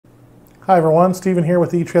Hi everyone, Steven here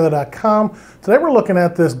with etrailer.com. Today we're looking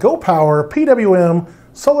at this GoPower PWM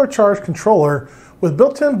Solar Charge Controller with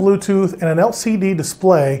built-in Bluetooth and an LCD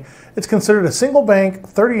display. It's considered a single bank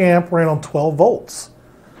 30 amp ran on 12 volts.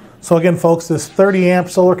 So again folks, this 30 amp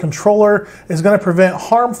solar controller is going to prevent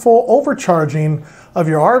harmful overcharging of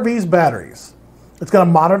your RV's batteries. It's going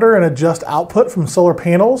to monitor and adjust output from solar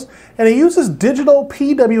panels, and it uses digital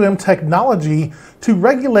PWM technology to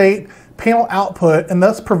regulate panel output and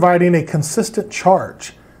thus providing a consistent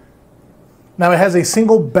charge. Now it has a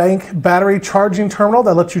single bank battery charging terminal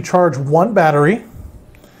that lets you charge one battery,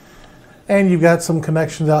 and you've got some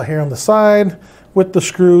connections out here on the side with the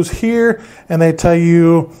screws here, and they tell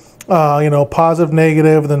you positive,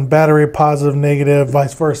 negative, then battery, positive, negative,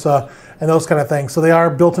 vice versa, and those kind of things. So they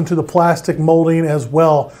are built into the plastic molding as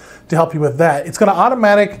well to help you with that. It's going to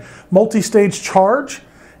automatic multi-stage charge,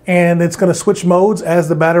 and it's going to switch modes as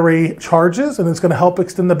the battery charges, and it's going to help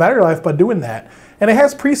extend the battery life by doing that. And it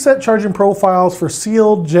has preset charging profiles for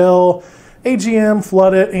sealed, gel, AGM,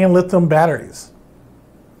 flooded, and lithium batteries.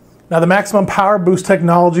 Now the maximum power boost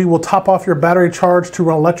technology will top off your battery charge to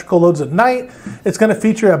run electrical loads at night. It's going to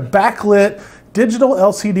feature a backlit digital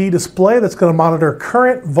LCD display that's going to monitor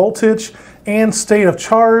current, voltage, and state of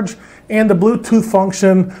charge. And the Bluetooth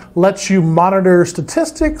function lets you monitor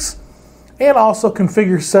statistics and also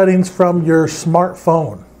configure settings from your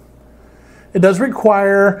smartphone. It does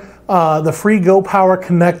require the free GoPower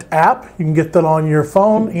Connect app. You can get that on your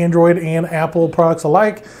phone, Android and Apple products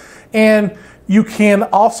alike. And you can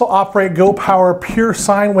also operate GoPower pure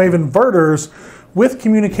sine wave inverters with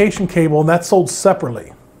communication cable, and that's sold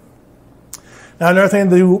separately. Now another thing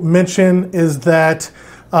to mention is that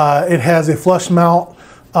it has a flush mount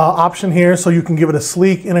option here, so you can give it a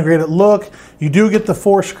sleek integrated look. You do get the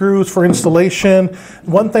 4 screws for installation.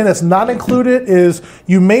 One thing that's not included is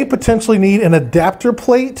you may potentially need an adapter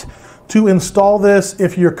plate to install this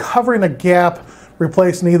if you're covering a gap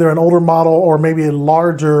replacing either an older model or maybe a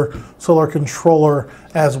larger solar controller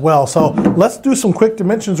as well. So let's do some quick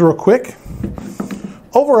dimensions real quick.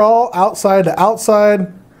 Overall, outside to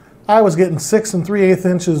outside, I was getting 6 3/8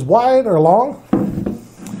 inches wide or long.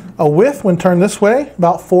 A width when turned this way,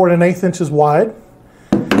 about 4 1/8 inches wide.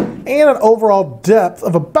 And an overall depth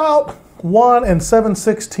of about 1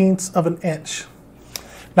 7/16 of an inch.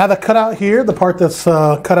 Now the cutout here, the part that's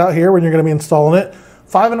cut out here when you're going to be installing it,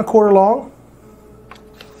 5 1/4 long.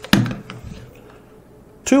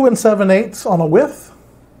 2 7/8 on a width,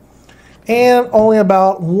 and only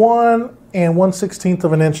about 1 1/16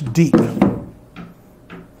 of an inch deep.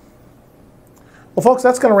 Well folks,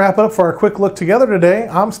 that's going to wrap it up for our quick look together today.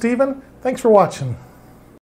 I'm Steven. Thanks for watching.